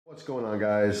What's going on,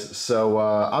 guys? So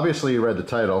obviously you read the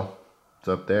title. It's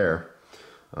up there.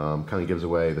 Kind of gives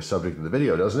away the subject of the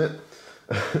video, doesn't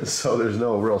it? So there's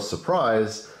no real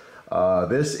surprise.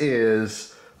 This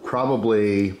is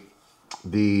probably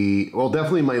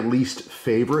definitely my least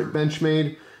favorite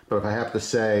Benchmade, but if I have to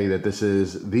say that this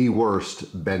is the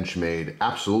worst Benchmade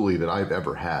absolutely that I've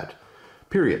ever had,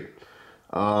 period.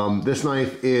 This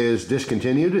knife is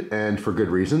discontinued, and for good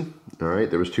reason. All right,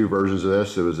 there was two versions of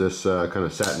this. There was this kind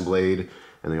of satin blade,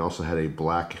 and they also had a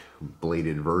black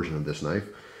bladed version of this knife.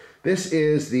 This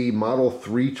is the Model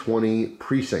 320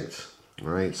 Precinct. All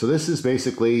right, so this is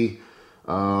basically,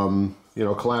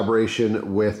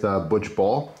 collaboration with Butch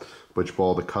Ball. Butch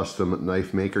Ball, the custom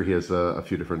knife maker. He has a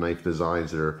few different knife designs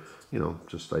that are,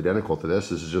 just identical to this.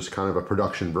 This is just kind of a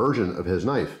production version of his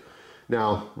knife.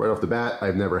 Now, right off the bat,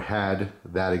 I've never had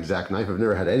that exact knife. I've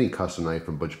never had any custom knife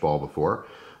from Butch Ball before.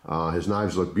 His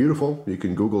knives look beautiful. You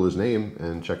can Google his name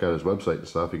and check out his website and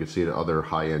stuff. You can see it at other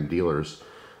high-end dealers.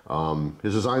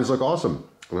 His designs look awesome,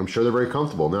 and I'm sure they're very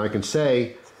comfortable. Now, I can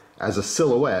say, as a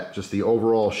silhouette, just the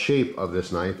overall shape of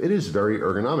this knife, it is very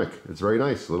ergonomic. It's very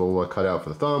nice. A little cutout for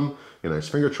the thumb, a nice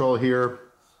finger troll here.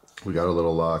 We got a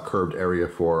little curved area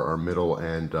for our middle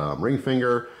and ring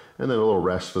finger, and then a little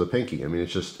rest for the pinky. I mean,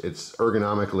 it's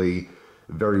ergonomically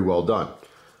very well done.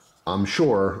 I'm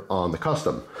sure on the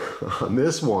custom. On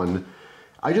this one,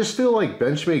 I just feel like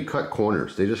Benchmade cut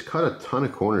corners. They just cut a ton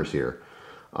of corners here.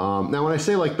 Now, when I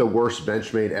say like the worst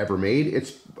Benchmade ever made,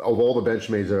 it's of all the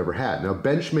Benchmades I've ever had. Now,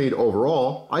 Benchmade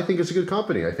overall, I think it's a good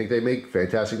company. I think they make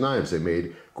fantastic knives. They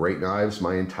made great knives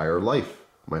my entire life.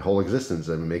 My whole existence,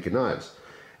 I've been making knives.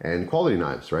 And quality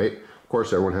knives, right? Of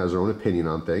course, everyone has their own opinion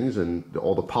on things, and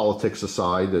all the politics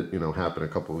aside that, happened a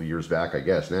couple of years back, I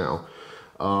guess now.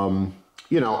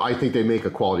 I think they make a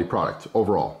quality product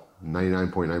overall.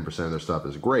 99.9% of their stuff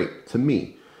is great to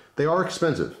me. They are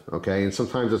expensive, okay? And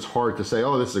sometimes it's hard to say,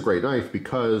 oh, this is a great knife,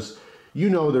 because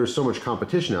there's so much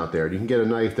competition out there. You can get a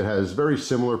knife that has very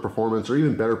similar performance or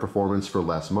even better performance for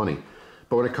less money.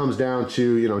 But when it comes down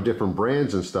to, different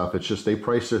brands and stuff, it's just they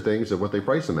price their things at what they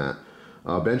price them at.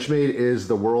 Benchmade is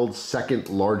the world's second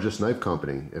largest knife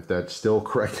company. If that's still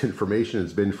correct information,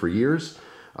 it's been for years.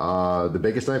 The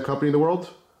biggest knife company in the world,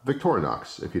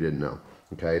 Victorinox, if you didn't know.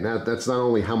 Okay, and that's not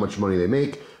only how much money they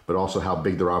make, but also how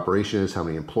big their operation is, how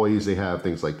many employees they have,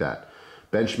 things like that.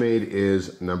 Benchmade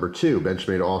is number two.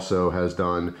 Benchmade also has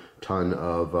done a ton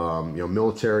of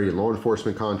military and law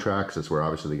enforcement contracts. That's where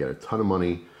obviously they get a ton of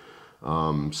money.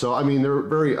 So I mean, they're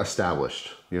very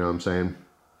established. You know what I'm saying?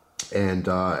 And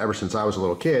ever since I was a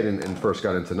little kid and first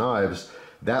got into knives,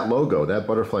 that logo, that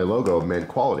butterfly logo, meant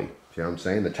quality. You know what I'm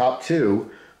saying? The top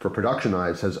two for production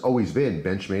knives has always been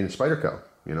Benchmade and Spyderco.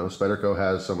 Spyderco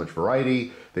has so much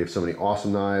variety. They have so many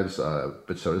awesome knives,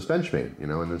 but so does Benchmade, and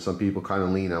then some people kind of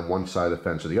lean on one side of the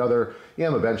fence or the other. Yeah,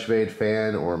 I'm a Benchmade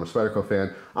fan or I'm a Spyderco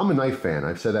fan. I'm a knife fan.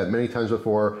 I've said that many times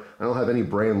before. I don't have any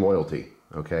brand loyalty,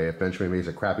 okay? If Benchmade makes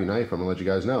a crappy knife, I'm gonna let you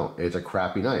guys know. It's a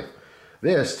crappy knife.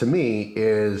 This, to me,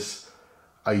 is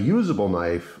a usable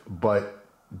knife, but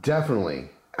definitely,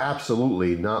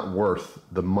 absolutely not worth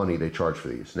the money they charge for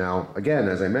these. Now, again,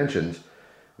 as I mentioned,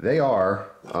 they are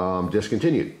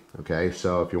discontinued, okay?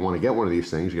 So if you want to get one of these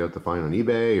things, you have to find it on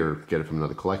eBay or get it from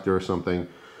another collector or something.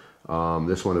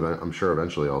 This one, I'm sure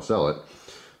eventually I'll sell it.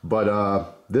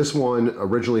 But this one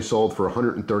originally sold for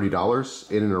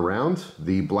 $130 in and around.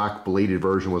 The black bladed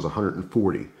version was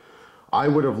 $140. I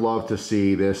would have loved to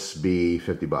see this be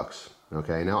 50 bucks,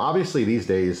 okay? Now, obviously these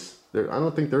days, I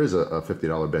don't think there is a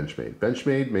 $50 Benchmade.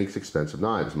 Benchmade makes expensive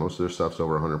knives. Most of their stuff's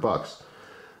over 100 bucks.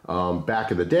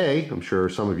 Back in the day, I'm sure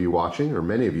some of you watching, or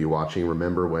many of you watching,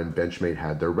 remember when Benchmade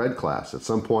had their red class. At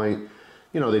some point,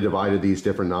 they divided these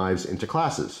different knives into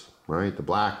classes, right? The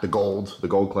black, the gold. The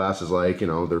gold class is like,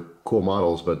 they're cool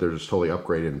models, but they're just totally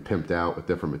upgraded and pimped out with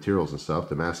different materials and stuff,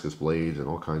 Damascus blades and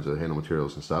all kinds of handle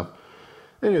materials and stuff.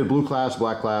 And the blue class,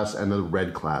 black class, and the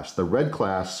red class. The red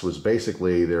class was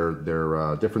basically their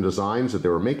different designs that they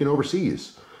were making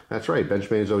overseas. That's right,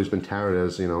 Benchmade has always been touted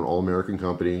as, an all-American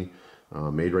company,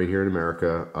 made right here in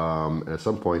America. And at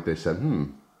some point they said,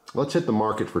 let's hit the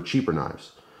market for cheaper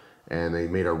knives. And they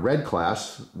made a red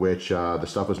class, which the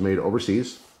stuff was made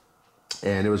overseas,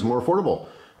 and it was more affordable.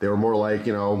 They were more like,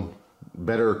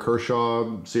 better Kershaw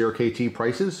CRKT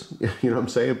prices, you know what I'm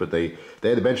saying? But they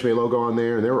had the Benchmade logo on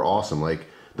there, and they were awesome. Like,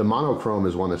 the monochrome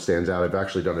is one that stands out. I've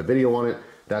actually done a video on it.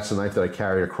 That's the knife that I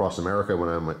carried across America when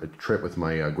I'm on a trip with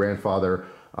my grandfather.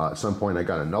 At some point I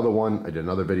got another one. I did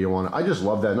another video on it. I just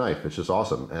love that knife. It's just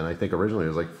awesome. And I think originally it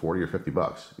was like 40 or 50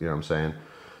 bucks, you know what I'm saying?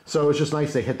 So it's just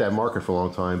nice they hit that market for a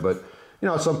long time. But You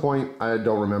know, at some point, I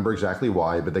don't remember exactly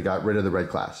why, but they got rid of the red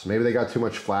class. Maybe they got too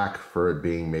much flack for it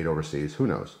being made overseas. Who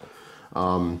knows?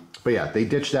 But yeah, they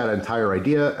ditched that entire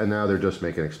idea, and now they're just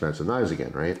making expensive knives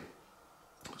again, right?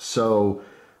 So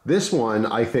this one,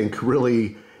 I think,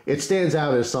 really, it stands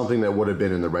out as something that would have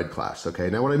been in the red class, okay?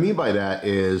 Now, what I mean by that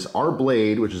is our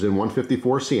blade, which is in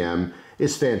 154 cm,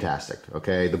 is fantastic,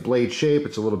 okay? The blade shape,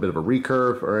 it's a little bit of a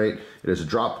recurve, all right? It is a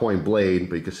drop point blade,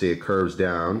 but you can see it curves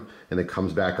down and it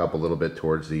comes back up a little bit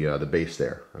towards the base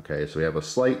there, okay? So we have a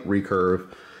slight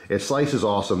recurve. It slices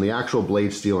awesome. The actual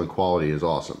blade steel and quality is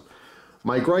awesome.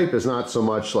 My gripe is not so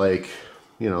much like,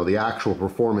 you know, the actual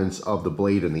performance of the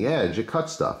blade and the edge. It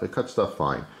cuts stuff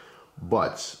fine.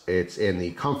 But it's in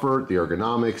the comfort, the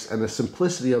ergonomics, and the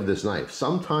simplicity of this knife.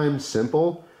 Sometimes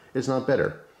simple is not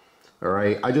better. All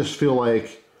right, I just feel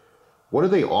like, what are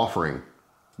they offering?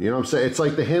 You know what I'm saying? It's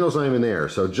like the handle's not even there.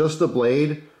 So just the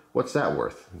blade, what's that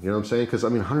worth? You know what I'm saying? Because I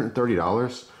mean,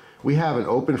 $130. We have an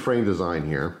open frame design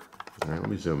here. All right, let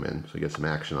me zoom in so you get some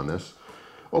action on this.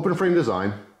 Open frame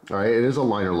design. All right, it is a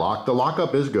liner lock. The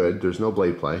lockup is good. There's no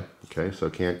blade play. Okay, so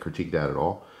can't critique that at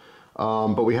all.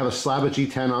 But we have a slab of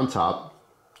G10 on top,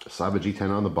 a slab of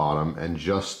G10 on the bottom, and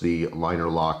just the liner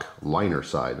lock liner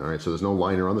side. All right, so there's no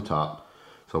liner on the top.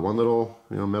 So one little,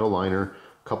 you know, metal liner,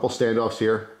 a couple standoffs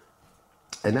here,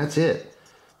 and that's it.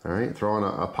 All right, throw on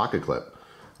a pocket clip.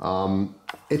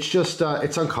 It's just,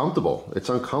 it's uncomfortable. It's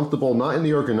uncomfortable, not in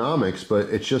the ergonomics, but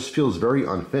it just feels very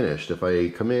unfinished. If I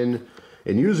come in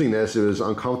and using this, it was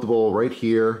uncomfortable right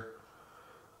here.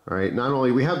 All right, not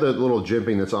only, we have the little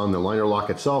jimping that's on the liner lock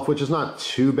itself, which is not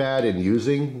too bad in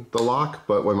using the lock,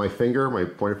 but when my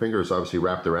pointer finger is obviously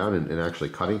wrapped around and actually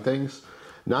cutting things,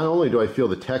 not only do I feel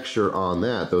the texture on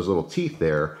that, those little teeth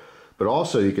there, but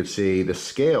also you can see the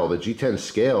scale, the G10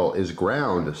 scale is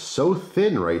ground so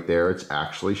thin right there, it's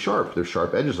actually sharp. There's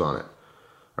sharp edges on it.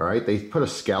 All right, they put a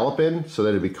scallop in so that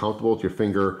it'd be comfortable with your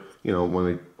finger, you know, when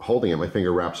I'm holding it, my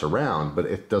finger wraps around, but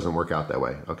it doesn't work out that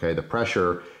way, okay? The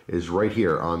pressure is right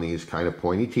here on these kind of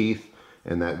pointy teeth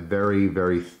and that very,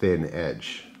 very thin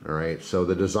edge, all right? So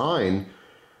the design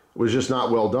was just not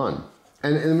well done.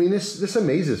 And I mean, this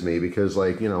amazes me because,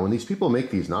 like, you know, when these people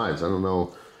make these knives, I don't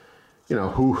know, you know,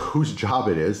 whose job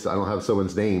it is. I don't have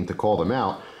someone's name to call them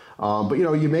out. But, you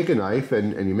know, you make a knife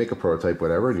and you make a prototype,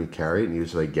 whatever, and you carry it and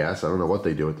use it, I guess. I don't know what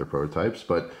they do with their prototypes,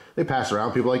 but they pass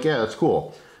around. People are like, yeah, that's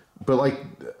cool. But, like,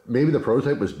 maybe the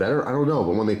prototype was better. I don't know.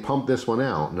 But when they pumped this one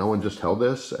out, no one just held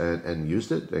this and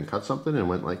used it and cut something and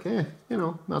went like, you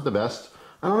know, not the best.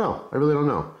 I don't know. I really don't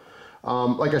know.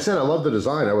 Like I said, I love the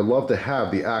design. I would love to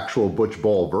have the actual butch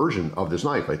ball version of this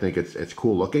knife. I think it's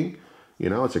cool looking. You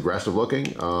know, it's aggressive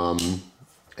looking.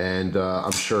 And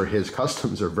I'm sure his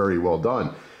customs are very well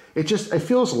done. It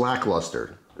feels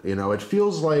lackluster. You know, it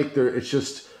feels like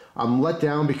I'm let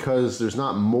down because there's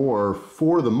not more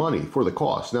for the money, for the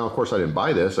cost. Now, of course, I didn't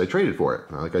buy this. I traded for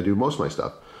it, like I do most of my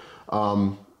stuff.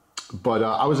 But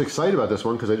I was excited about this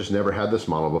one because I just never had this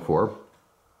model before.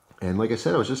 And like I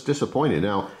said, I was just disappointed.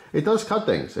 Now, it does cut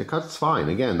things. It cuts fine.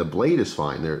 Again, the blade is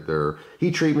fine. Their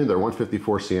heat treatment, their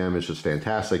 154 cm is just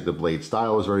fantastic. The blade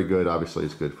style is very good. Obviously,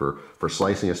 it's good for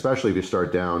slicing, especially if you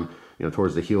start down, you know,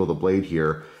 towards the heel of the blade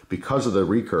here. Because of the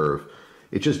recurve,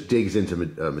 it just digs into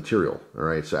material, all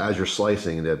right? So as you're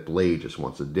slicing, that blade just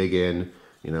wants to dig in.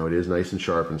 You know, it is nice and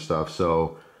sharp and stuff.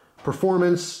 So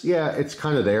performance, yeah, it's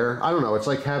kind of there. I don't know. It's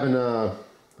like having a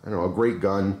great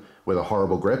gun with a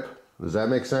horrible grip. Does that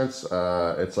make sense?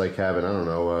 It's like having, I don't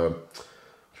know, I'm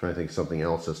trying to think of something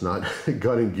else that's not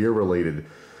gun and gear related.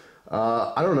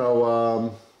 I don't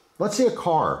know, let's say a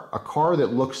car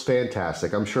that looks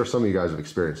fantastic. I'm sure some of you guys have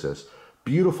experienced this.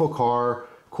 Beautiful car,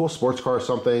 cool sports car or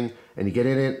something, and you get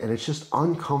in it and it's just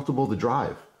uncomfortable to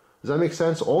drive. Does that make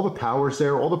sense? All the power's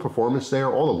there, all the performance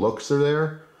there, all the looks are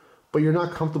there, but you're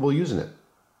not comfortable using it.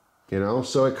 You know,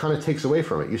 so it kind of takes away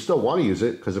from it. You still want to use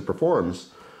it because it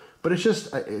performs, but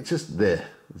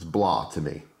it's blah to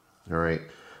me. All right.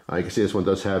 You can see this one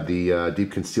does have the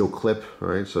deep conceal clip. All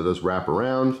right. So it does wrap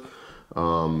around.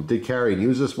 Did carry and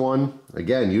use this one.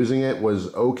 Again, using it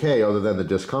was okay other than the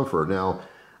discomfort. Now,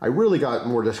 I really got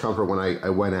more discomfort when I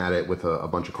went at it with a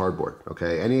bunch of cardboard.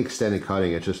 Okay. Any extended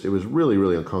cutting, it was really,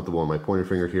 really uncomfortable on my pointer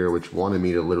finger here, which wanted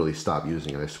me to literally stop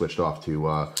using it. I switched off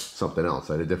to something else.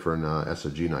 I had a different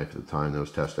SOG knife at the time that I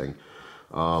was testing.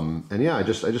 And yeah, I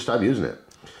just stopped using it.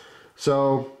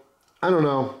 So, I don't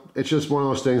know. It's just one of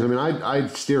those things. I mean, I'd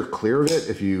steer clear of it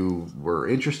if you were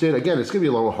interested. Again, it's going to be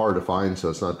a little hard to find, so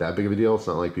it's not that big of a deal. It's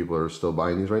not like people are still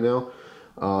buying these right now.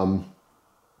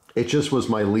 it just was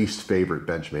my least favorite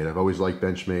Benchmade. I've always liked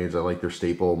Benchmades. I like their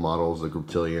staple models, the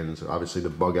Griptilians. Obviously, the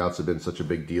Bugouts have been such a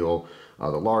big deal. The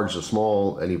large, the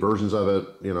small, any versions of it,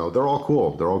 you know, they're all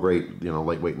cool. They're all great, you know,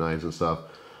 lightweight knives and stuff.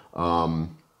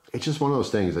 It's just one of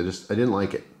those things. I didn't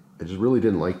like it. I just really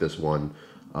didn't like this one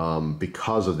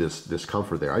because of this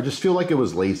discomfort there. I just feel like it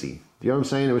was lazy. You know what I'm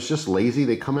saying? It was just lazy.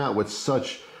 They come out with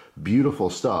such beautiful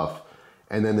stuff,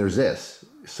 and then there's this.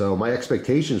 So my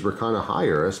expectations were kind of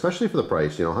higher, especially for the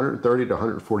price. You know, $130 to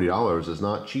 $140 is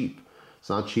not cheap. It's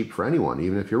not cheap for anyone,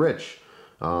 even if you're rich.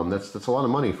 That's a lot of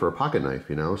money for a pocket knife,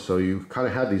 you know. So you kind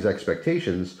of had these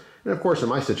expectations, and of course, in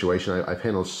my situation, I've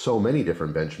handled so many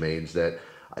different Benchmades that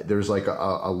there's like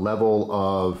a level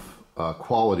of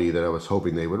quality that I was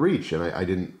hoping they would reach, and I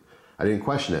didn't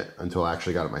question it until I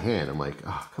actually got it in my hand. I'm like,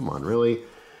 oh, come on, really?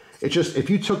 It's just,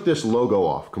 if you took this logo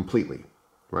off completely,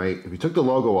 right? If you took the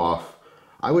logo off,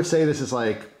 I would say this is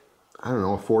like, I don't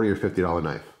know, a $40 or $50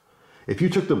 knife. If you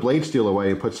took the blade steel away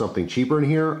and put something cheaper in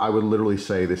here, I would literally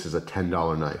say this is a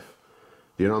 $10 knife.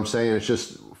 You know what I'm saying? It's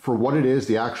just, for what it is,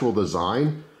 the actual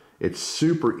design, it's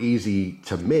super easy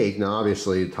to make. Now,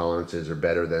 obviously, tolerances are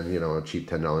better than, you know, a cheap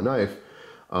 $10 knife.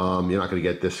 You're not going to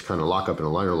get this kind of lockup in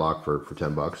a liner lock for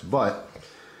 10 bucks, but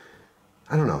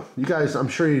I don't know. You guys, I'm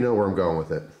sure you know where I'm going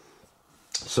with it.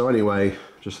 So anyway,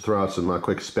 just to throw out some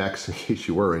quick specs in case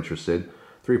you were interested.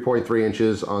 3.3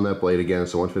 inches on that blade. Again,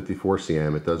 it's a 154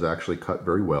 cm. It does actually cut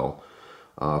very well.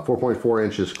 4.4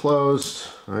 inches closed.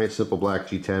 All right, simple black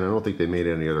G10. I don't think they made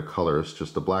any other colors.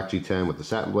 Just the black G10 with the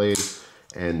satin blade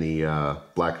and the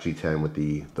black G10 with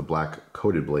the black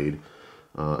coated blade.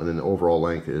 And then the overall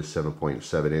length is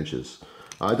 7.7 inches.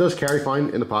 It does carry fine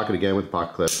in the pocket, again, with the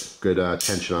pocket clip. Good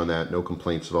tension on that. No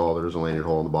complaints at all. There's a lanyard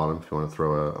hole on the bottom if you want to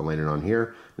throw a lanyard on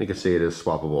here. And you can see it is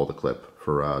swappable, the clip,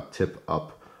 for tip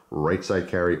up right side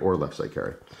carry or left side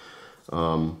carry.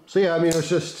 So yeah, I mean, it's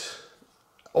just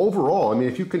overall, I mean,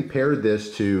 if you compared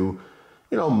this to,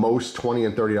 you know, most $20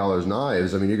 and $30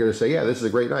 knives, I mean, you're going to say, yeah, this is a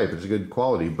great knife. It's a good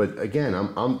quality. But again,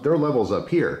 their level's up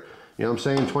here. You know what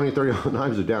I'm saying? $20, $30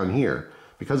 knives are down here.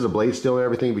 Because of the blade steel and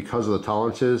everything, because of the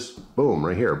tolerances, boom,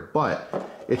 right here. But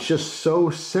it's just so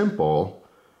simple.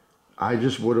 I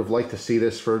just would have liked to see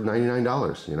this for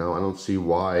 $99. You know, I don't see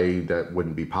why that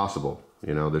wouldn't be possible.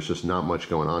 You know, there's just not much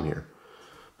going on here.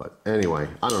 But anyway,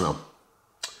 I don't know.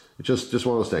 It's just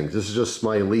one of those things. This is just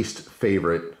my least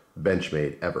favorite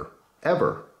Benchmade ever.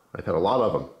 Ever. I've had a lot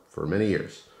of them for many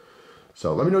years.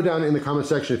 So let me know down in the comment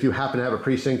section if you happen to have a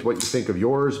Precinct, what you think of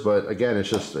yours. But again, it's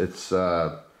just,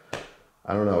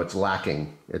 I don't know, it's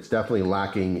lacking. It's definitely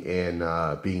lacking in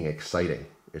being exciting.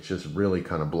 It's just really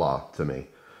kind of blah to me.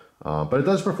 But it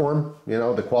does perform. You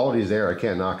know, the quality's there. I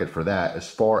can't knock it for that. As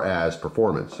far as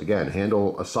performance, again,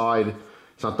 handle aside,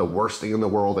 it's not the worst thing in the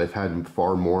world. I've had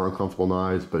far more uncomfortable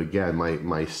knives, but again,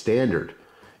 my standard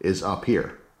is up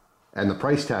here. And the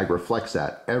price tag reflects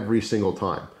that every single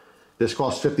time. This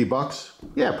costs 50 bucks.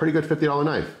 Yeah, pretty good $50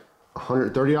 knife.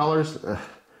 $130?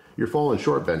 You're falling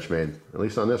short, Benchmade, at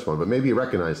least on this one. But maybe you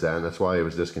recognize that, and that's why it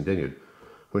was discontinued.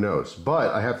 Who knows?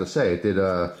 But I have to say, it did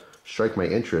strike my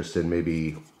interest in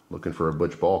maybe looking for a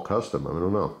Butch Ball custom. I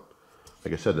don't know.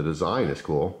 Like I said, the design is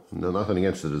cool. No, nothing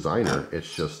against the designer.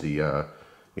 It's just the,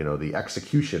 you know, the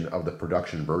execution of the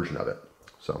production version of it.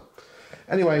 So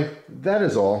anyway, that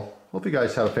is all. Hope you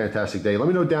guys have a fantastic day. Let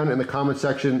me know down in the comment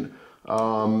section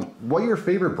what your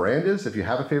favorite brand is, if you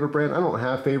have a favorite brand. I don't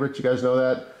have favorites. You guys know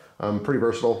that. I'm pretty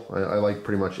versatile. I like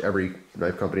pretty much every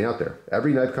knife company out there.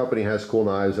 Every knife company has cool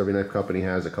knives. Every knife company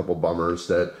has a couple bummers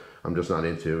that I'm just not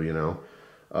into, you know.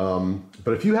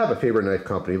 But if you have a favorite knife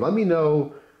company, let me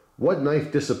know what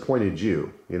knife disappointed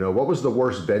you. You know, what was the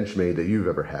worst Benchmade that you've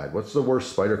ever had? What's the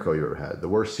worst Spyderco you ever had? The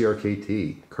worst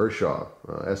CRKT, Kershaw,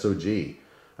 SOG.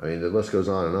 I mean, the list goes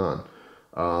on and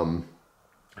on.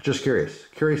 Just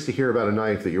curious to hear about a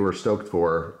knife that you were stoked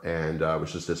for and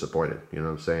was just disappointed. You know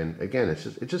what I'm saying? Again, it's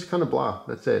just kind of blah.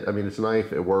 That's it. I mean, it's a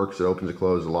knife. It works. It opens, it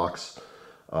closes, it locks.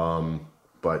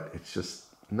 But it's just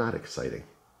not exciting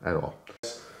at all.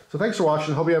 So thanks for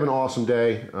watching. Hope you have an awesome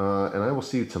day. And I will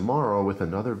see you tomorrow with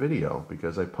another video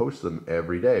because I post them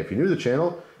every day. If you're new to the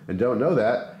channel and don't know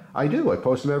that, I do. I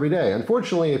post them every day.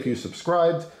 Unfortunately, if you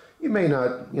subscribed, you may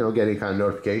not, you know, get any kind of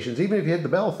notifications. Even if you hit the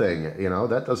bell thing, you know,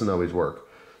 that doesn't always work.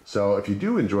 So if you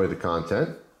do enjoy the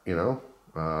content, you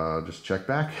know, just check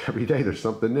back every day. There's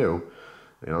something new.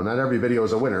 You know, not every video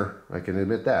is a winner. I can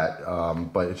admit that.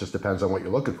 But it just depends on what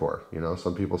you're looking for. You know,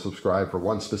 some people subscribe for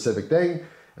one specific thing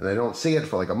and they don't see it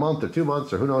for like a month or 2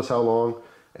 months or who knows how long.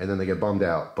 And then they get bummed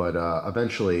out. But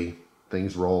eventually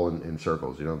things roll in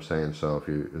circles. You know what I'm saying? So if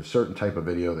you a certain type of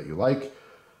video that you like,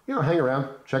 you know, hang around,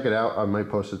 check it out. I might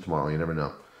post it tomorrow. You never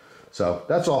know. So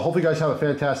that's all. Hopefully you guys have a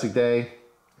fantastic day,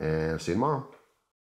 and see you tomorrow.